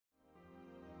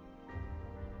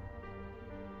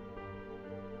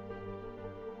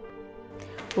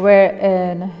We're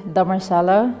in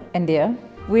Dharamsala, India.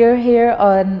 We are here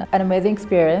on an amazing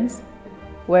experience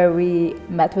where we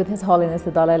met with His Holiness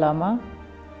the Dalai Lama,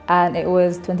 and it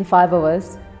was 25 of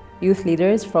us, youth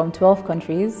leaders from 12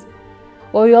 countries.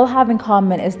 What we all have in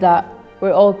common is that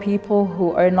we're all people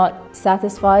who are not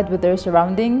satisfied with their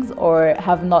surroundings or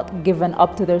have not given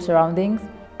up to their surroundings,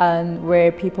 and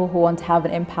we're people who want to have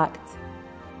an impact.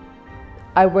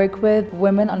 I work with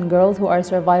women and girls who are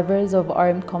survivors of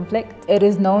armed conflict. It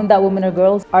is known that women or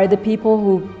girls are the people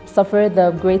who suffer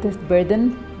the greatest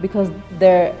burden because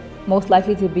they're most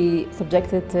likely to be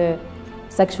subjected to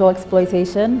sexual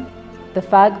exploitation. The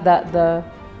fact that the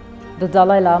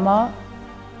Dalai Lama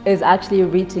is actually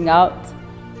reaching out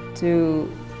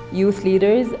to youth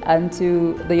leaders and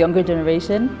to the younger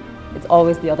generation, it's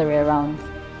always the other way around.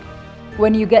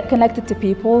 When you get connected to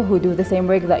people who do the same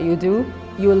work that you do,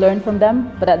 you learn from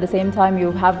them, but at the same time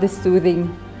you have this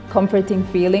soothing, comforting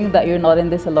feeling that you're not in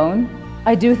this alone.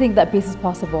 I do think that peace is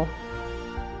possible.